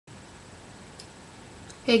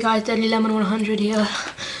Hey guys, Deadly Lemon 100 here.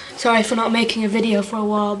 Sorry for not making a video for a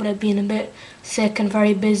while, but I've been a bit sick and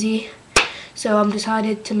very busy. So I'm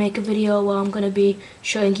decided to make a video where I'm going to be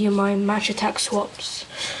showing you my Match Attax swaps.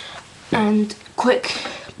 And quick,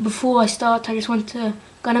 before I start, I just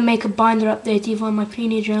gonna make a binder update either on my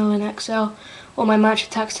Pliny Journal in Excel or my Match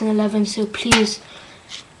Attax 1011. So please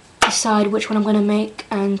decide which one I'm going to make,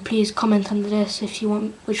 and please comment under this if you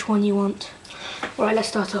want which one you want. Alright, let's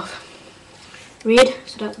start off. Read,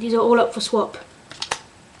 so that these are all up for swap.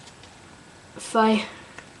 Phi,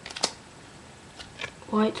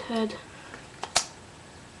 Whitehead,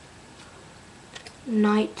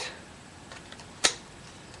 Knight,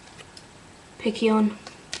 Piccion,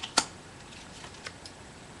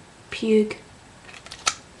 Pugh,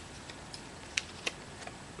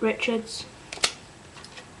 Richards,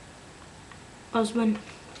 Osman,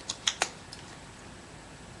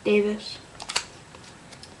 Davis,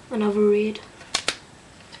 another Reed,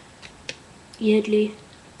 Yeardley,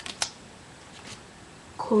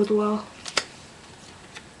 Caldwell,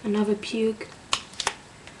 another Pugh,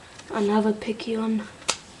 another Piccion,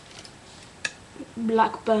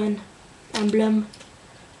 Blackburn, Emblem,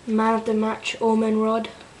 Man of the Match, Orman Rod,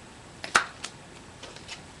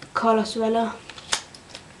 Carlos Vela,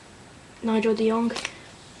 Nigel de Jong,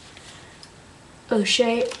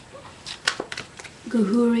 O'Shea,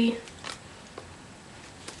 Guhuri,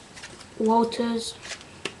 Walters,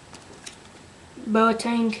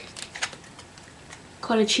 Boateng,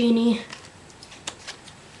 Colaccini,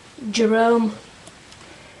 Jerome,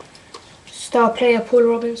 star player Paul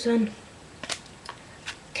Robinson,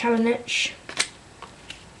 Kalinic,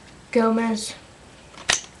 Gomez,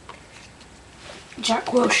 Jack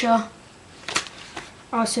Wilshere,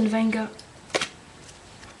 Arsene Wenger,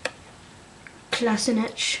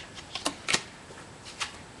 Klasinic,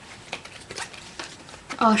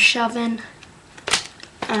 Arshavin,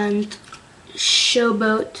 and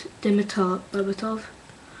Showboat Dimitrov.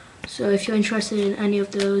 So if you're interested in any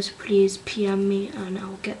of those, please PM me and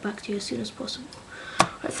I'll get back to you as soon as possible.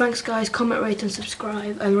 Right, thanks guys, comment, rate and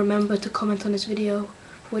subscribe, and remember to comment on this video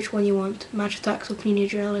for which one you want, Match Attax or Pliny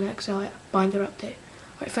Journal in Excel binder update.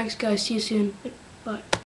 Right, thanks guys, see you soon, bye.